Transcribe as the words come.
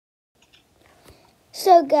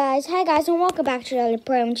So guys, hi guys, and welcome back to another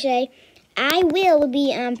program today. I will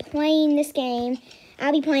be playing this game.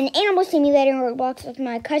 I'll be playing Animal Simulator in Roblox with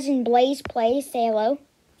my cousin Blaze Plays. Say hello.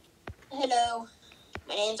 Hello.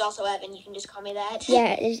 My name's also Evan. You can just call me that.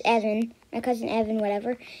 Yeah, it's Evan. My cousin Evan,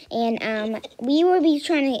 whatever. And we will be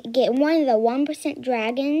trying to get one of the 1%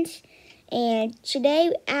 dragons. And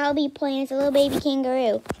today I'll be playing as a little baby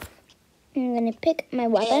kangaroo. I'm gonna pick my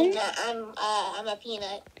weapon. And I'm a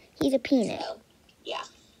peanut. He's a peanut. So, yeah.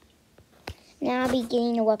 Now I'll be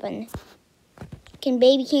getting a weapon. Can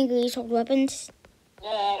baby kangaroos hold weapons?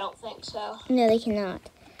 I don't think so. No, they cannot.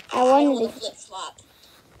 I wanted to flip flop.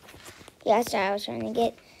 Yeah, that's what I was trying to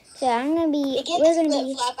get. So I'm gonna be. To get We're the gonna flip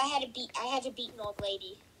be. flop, I had to beat an old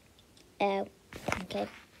lady. Oh, okay.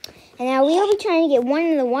 And now we'll be trying to get one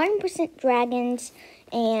of the 1% dragons,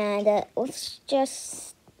 and let's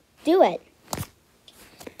just do it.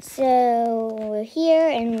 So we're here,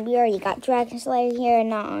 and we already got Dragon Slayer here and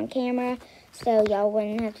not on camera, so y'all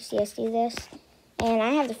wouldn't have to see us do this. And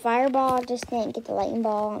I have the fireball, just didn't get the lightning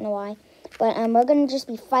ball, I don't know why. But we're gonna just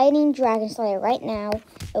be fighting Dragon Slayer right now.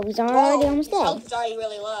 But he's already almost dead. His health is already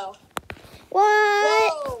really low.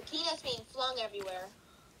 What? Whoa! Peanuts being flung everywhere.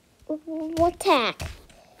 What attack?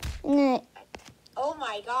 Oh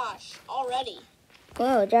my gosh! Already.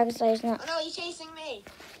 Whoa, Dragon Slayer's not. Oh no, he's chasing me.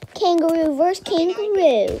 Kangaroo versus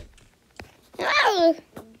kangaroo. Oh,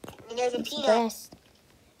 And there's a it's peanut. best.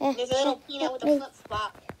 There's a little peanut with a flip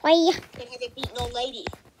flop. Why? And has to beat an old lady.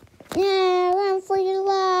 Yeah, run for your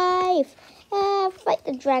life. Fight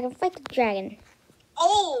the dragon. Fight the dragon.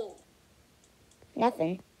 Oh!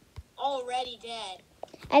 Nothing. Already dead.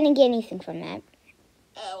 I didn't get anything from that.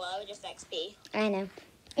 Oh, well, it was just XP. I know.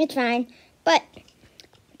 It's fine. But,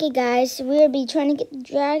 okay, guys, we'll be trying to get the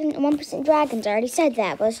dragon, 1% dragons. I already said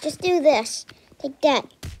that, but let's just do this. Take that.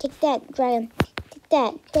 Take that, dragon. Take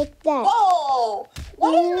that. Take that. Whoa!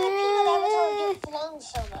 Why does my peanut avatar get flung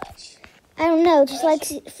so much? I don't know, just like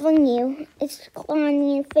fling you. It's clawing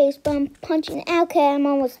in your face, but I'm punching. Okay, I'm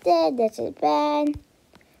almost dead. That's it bad.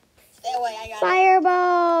 Stay away, I got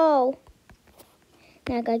Fireball!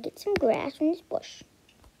 Now I gotta get some grass from this bush.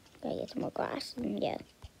 Gotta get some more grass. Yeah.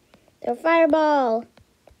 Throw fireball.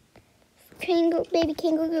 Baby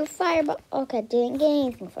kangaroo fireball. Okay, didn't get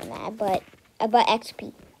anything from that, but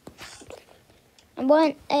XP. I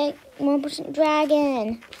want a 1%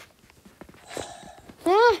 dragon.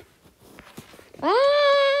 Ah!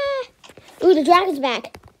 Ah! Ooh, the dragon's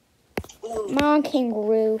back. Come on,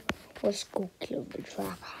 kangaroo. Let's go kill the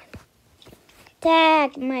dragon.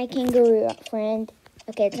 Attack my kangaroo friend.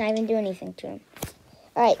 Okay, it's not even doing anything to him.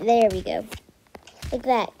 Alright, there we go. Take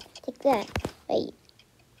that. Take that. Wait.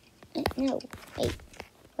 No. Wait.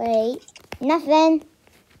 Wait. Nothing.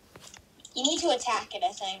 You need to attack it,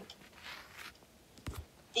 I think.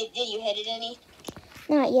 Did you hit it any?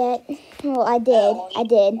 Not yet. Well, I did. Oh, I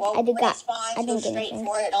did. Well, I did. when it spawns, I go didn't get straight anything.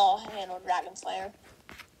 for it and I'll handle Dragon Slayer.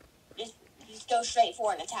 Just go straight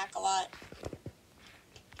for it and attack a lot.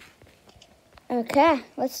 Okay,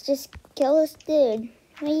 let's just kill this dude.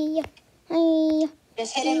 Hiya. Hiya.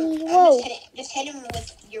 Just hit him. Whoa. Just hit him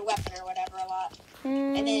with your weapon or whatever a lot.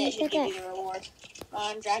 And then it should give you the reward. Come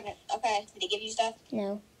on, Dragon. Okay, did it give you stuff?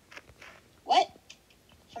 No. What?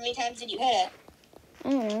 How many times did you hit it? I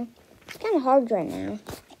don't know. It's kind of hard right now.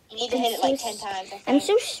 You need to hit it like 10 times. I think. I'm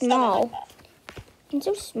so small. Like I'm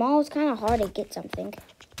so small, it's kind of hard to get something.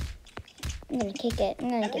 I'm going to kick it. I'm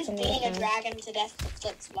going to I'm get just something beating this a time. dragon to death with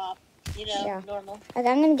flip flop. You know, Yeah. normal. Okay,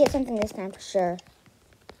 I'm going to get something this time for sure.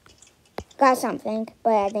 Got something,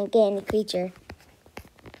 but I didn't get any creature.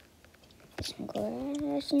 Some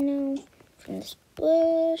grass, you know, from this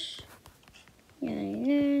bush.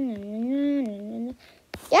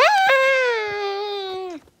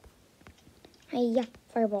 Yeah! Hiya,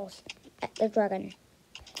 fireballs at the dragon.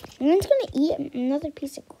 And then it's going to eat another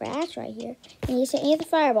piece of grass right here. And he's going to eat the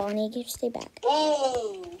fireball, and he can stay back.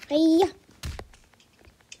 Whoa! Hiya!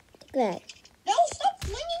 Take that. No, stop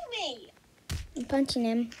flinging me! I'm punching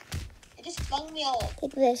him. It just flung me all.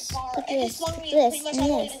 Take this. Far. Take It this. just flung Take me this. pretty much And all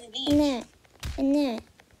the way this. to the beach. And that. And that.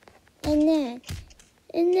 And that.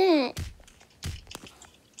 And that.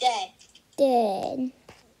 Dead. Dead.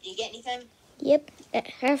 Did you get anything? Yep. At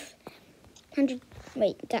half 100.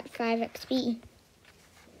 Wait, got 5 XP.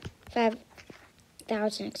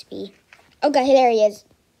 5,000 XP. Okay, there he is.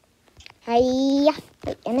 Hiya.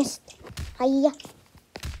 Wait, I missed. Hiya.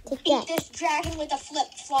 Take Beat that. this dragon with a flip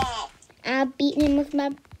flop. I'm beating him with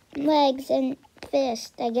my legs and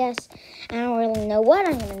fist, I guess. I don't really know what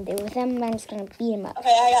I'm going to do with him. I'm just going to beat him up.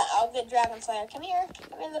 Okay, I'll get Dragon Slayer. Come here,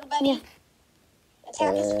 little buddy. Yeah.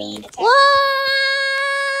 Attack his feet. Attack. Whoa!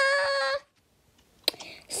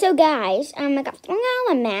 So guys, I got thrown out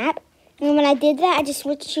on the map. And when I did that, I just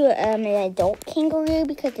switched to an adult kangaroo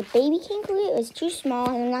because the baby kangaroo is too small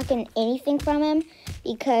and I'm not getting anything from him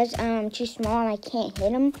because I'm too small and I can't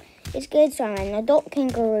hit him. It's good, so I'm an adult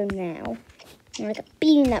kangaroo now. I'm like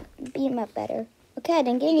beat him up better. Okay, I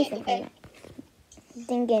didn't get anything from that.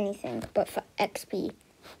 Didn't get anything, but for XP.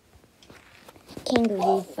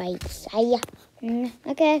 Kangaroo fights. Hiya.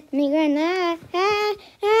 Okay, let me run.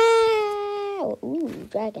 Ooh,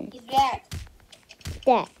 dragon. He's back.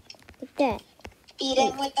 That. Like that. Beat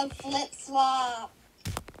him with the flip-flop.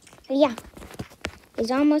 Yeah.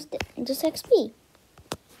 It's almost just XP.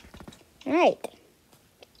 Alright.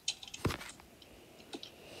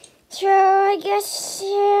 So, I guess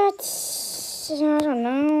it's... I don't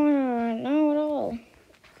know at all.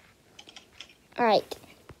 Alright.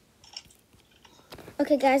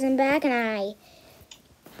 Okay, guys, I'm back, and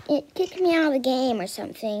it kicked me out of the game or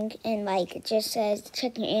something, and, like, it just says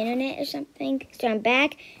check your internet or something. So I'm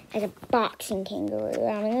back as a boxing kangaroo.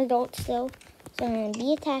 I'm an adult still, so I'm going to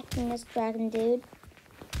be attacking this dragon dude.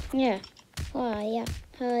 Yeah. Oh, yeah.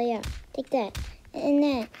 Oh, yeah. Take that. And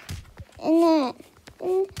that. And that.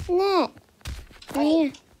 And that. Oh,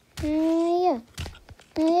 yeah. Oh, yeah.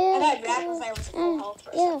 Oh, yeah. I thought Dragonfire was full health for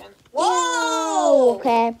a Yeah. second. Whoa!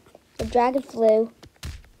 Okay. The dragon flew.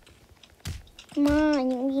 Come on,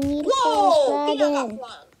 you need to kill Whoa! this Get out dragon. that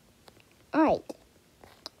one. Alright.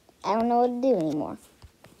 I don't know what to do anymore.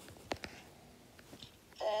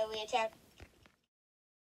 We attack.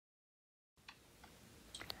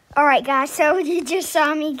 Alright, guys, so you just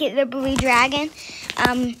saw me get the blue dragon.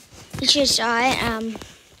 You just saw it.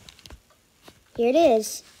 Here it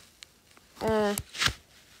is.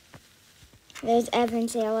 There's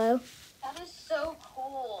Evan's halo. That is so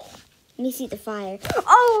cool. Let me see the fire.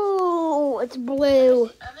 Oh, it's blue.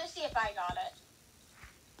 I'm gonna see if I got it.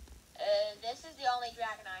 This is the only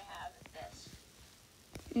dragon I have. This.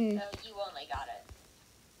 So you only got it.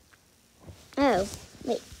 Oh,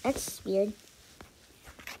 wait, that's weird.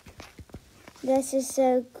 This is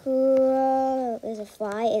so cool. There's a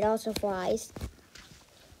fly. It also flies.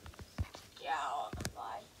 Yeah, I'll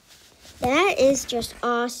fly. That is just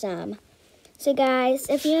awesome. So guys,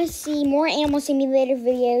 if you want to see more Animal Simulator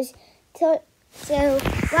videos, so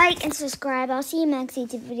like and subscribe. I'll see you in the next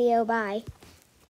YouTube video. Bye.